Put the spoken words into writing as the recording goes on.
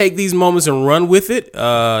take these moments and run with it.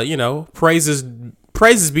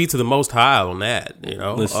 Praises be to the Most High on that.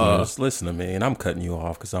 Listeners, listen to me, and I'm cutting you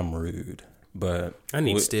off because I'm rude. But I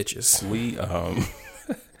need stitches.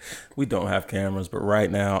 We don't have cameras, but right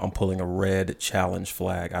now I'm pulling a red challenge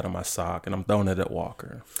flag out of my sock and I'm throwing it at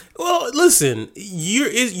Walker. Well, listen,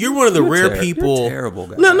 you're one of the rare people. You're terrible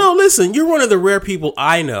guy. No, listen, you're one of the rare people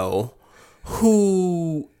I know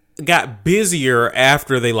who got busier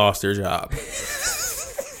after they lost their job.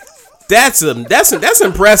 That's impressive.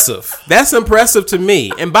 That's impressive to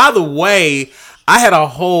me. And by the way, I had a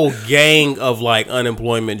whole gang of like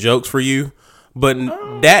unemployment jokes for you. But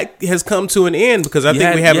that has come to an end because I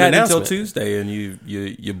think we have an announcement. Until Tuesday, and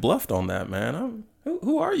you bluffed on that, man.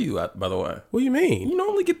 Who are you, by the way? What do you mean? You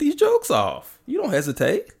normally get these jokes off. You don't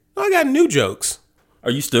hesitate. I got new jokes.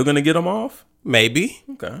 Are you still going to get them off? Maybe.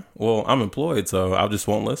 Okay. Well, I'm employed, so I just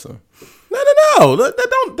won't listen. No.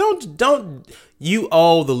 Don't. You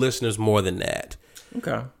owe the listeners more than that.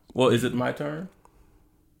 Okay. Well, is it my turn?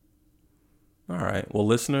 All right. Well,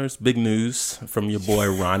 listeners, big news from your boy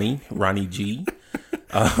Ronnie G.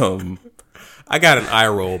 I got an eye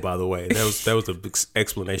roll, by the way. That was the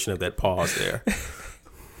explanation of that pause there.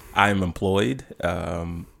 I'm employed.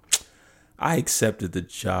 I accepted the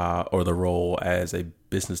job or the role as a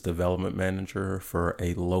business development manager for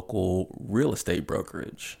a local real estate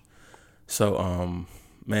brokerage. So,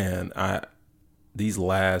 these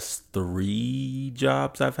last 3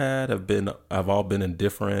 jobs I've had have all been in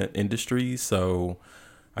different industries. So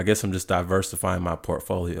I guess I'm just diversifying my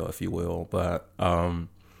portfolio, if you will. But not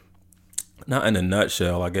in a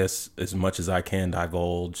nutshell, I guess as much as I can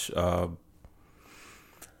divulge, I'm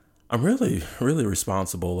really, really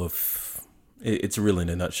responsible it's really in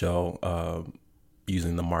a nutshell,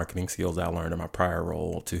 using the marketing skills I learned in my prior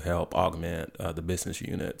role to help augment the business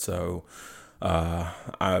unit. So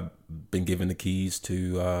I've been given the keys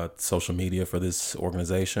to social media for this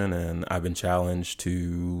organization, and I've been challenged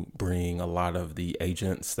to bring a lot of the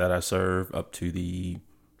agents that I serve up to the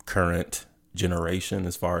current generation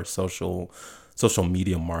as far as social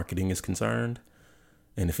media marketing is concerned.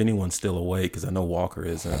 And if anyone's still awake, because I know Walker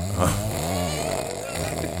isn't,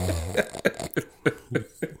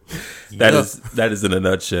 that is in a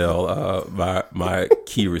nutshell my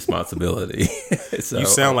key responsibility. So, you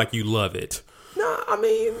sound like you love it. No, I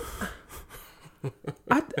mean,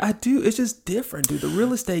 I do. It's just different, dude. The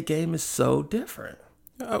real estate game is so different.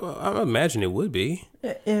 I imagine it would be.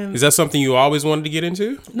 And is that something you always wanted to get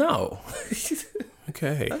into? No.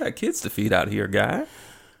 Okay. I got kids to feed out here, guy.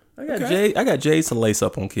 I got J's to lace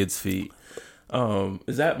up on kids' feet.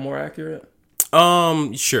 Is that more accurate?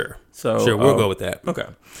 Sure. Sure, we'll go with that. Okay.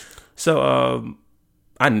 So,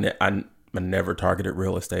 I never targeted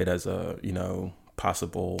real estate as a,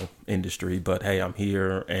 possible industry, but hey, I'm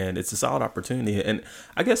here and it's a solid opportunity. And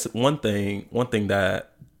I guess one thing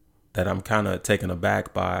that I'm kind of taken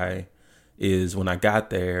aback by is when I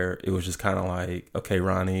got there, it was just kind of like, okay,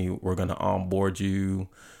 Ronnie, we're going to onboard you.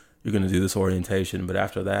 You're going to do this orientation, but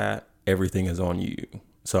after that, everything is on you.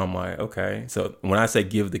 So I'm like, okay. So when I say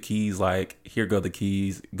give the keys, like, here go the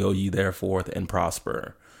keys, go ye therefore and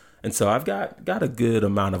prosper. And so I've got a good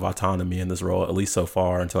amount of autonomy in this role, at least so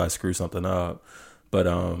far, until I screw something up. But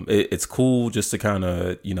it's cool just to kind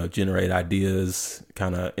of, generate ideas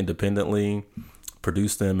kind of independently,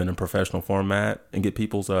 produce them in a professional format, and get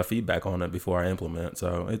people's feedback on it before I implement.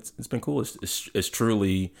 So it's been cool. It's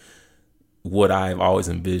truly what I've always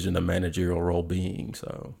envisioned a managerial role being.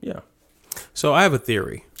 So, yeah. So I have a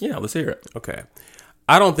theory. Yeah, let's hear it. Okay.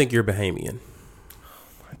 I don't think you're Bahamian.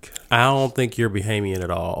 Oh my God. I don't think you're Bahamian at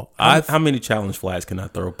all. How many challenge flags can I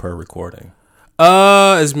throw per recording?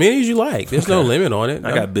 As many as you like. There's no limit on it.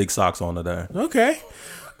 I got big socks on today. Okay.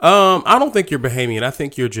 I don't think you're Bahamian. I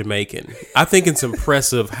think you're Jamaican. I think it's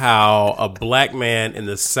impressive how a black man in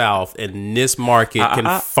the South in this market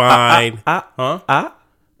can find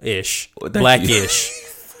black-ish.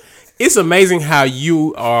 It's amazing how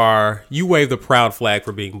you wave the proud flag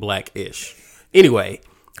for being black-ish. Anyway,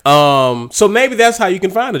 so maybe that's how you can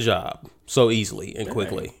find a job so easily and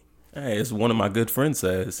quickly. Hey, as one of my good friends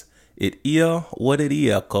says, it is what it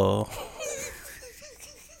is, cuz.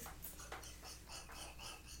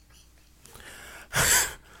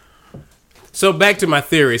 So back to my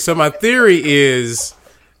theory. So my theory is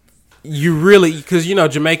you really, because,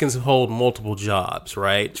 Jamaicans hold multiple jobs,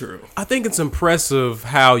 right? True. I think it's impressive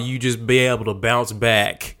how you just be able to bounce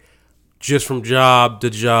back just from job to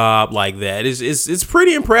job like that. It's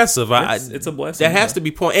pretty impressive. It's a blessing. That has to be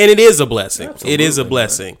and it is a blessing. Absolutely, it is a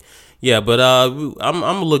blessing. Man. Yeah, but I'm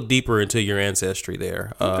gonna look deeper into your ancestry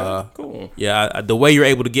there. Okay, cool. Yeah, the way you're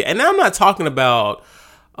able to get, and I'm not talking about,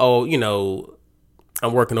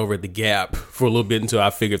 I'm working over at the Gap for a little bit until I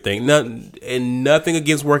figure things. Nothing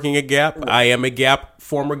against working at Gap. I am a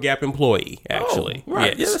former Gap employee, actually. Oh,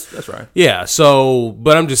 right. Yes. Yes, that's right. Yeah. So,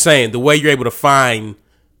 but I'm just saying the way you're able to find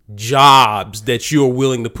jobs that you're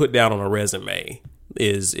willing to put down on a resume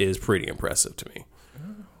is pretty impressive to me.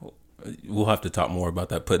 We'll have to talk more about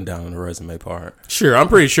that putting down on the resume part. Sure. I'm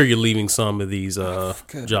pretty sure you're leaving some of these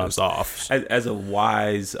jobs off. As a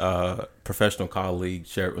wise professional colleague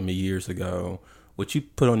shared with me years ago, what you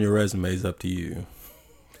put on your resume is up to you.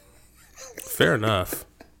 Fair enough.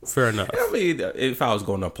 I mean, if I was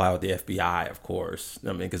going to apply with the FBI, of course. I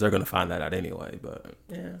mean, because they're going to find that out anyway. But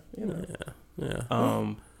yeah, you know.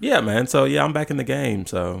 Yeah. Yeah, man. So yeah, I'm back in the game.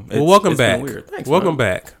 So welcome it's back. been weird. Thanks, welcome man.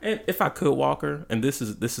 back. And if I could, Walker, and this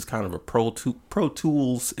is kind of a Pro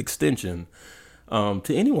Tools extension. To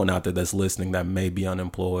anyone out there that's listening that may be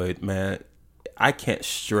unemployed, man, I can't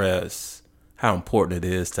stress how important it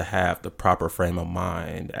is to have the proper frame of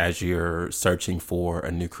mind as you're searching for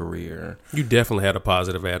a new career. You definitely had a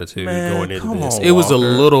positive attitude Man, going into come this. on, It was a Walker.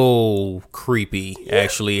 little creepy,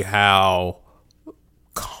 actually, how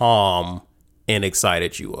calm and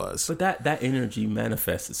excited you was. But that energy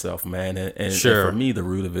manifests itself, man, and Sure. for me, the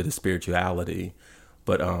root of it is spirituality.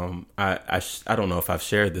 But I don't know if I've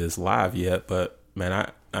shared this live yet, but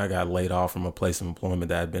man, I got laid off from a place of employment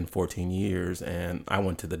that had been 14 years, and I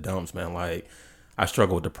went to the dumps, man. Like, I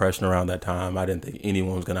struggled with depression around that time. I didn't think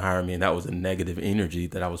anyone was going to hire me, and that was a negative energy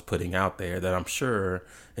that I was putting out there that I'm sure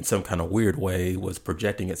in some kind of weird way was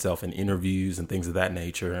projecting itself in interviews and things of that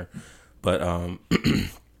nature. But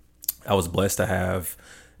I was blessed to have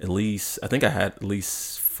I had at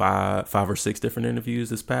least five or six different interviews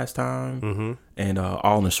this past time, and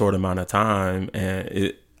all in a short amount of time,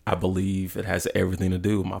 and I believe it has everything to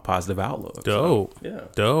do with my positive outlook. Dope. So, yeah.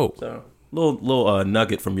 Dope. So little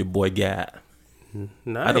nugget from your boy Gat.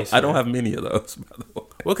 Nice. I don't have many of those, by the way.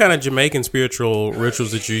 What kind of Jamaican spiritual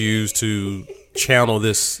rituals did you use to channel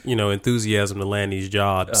this, enthusiasm to land these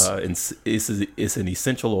jobs? It's an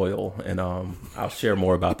essential oil, and I'll share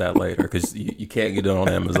more about that later because you can't get it on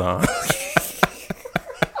Amazon.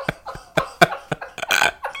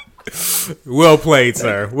 Well played,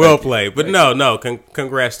 sir. Well played. But no.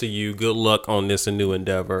 Congrats to you. Good luck on this new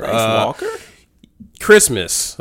endeavor. Thanks, Walker. Christmas.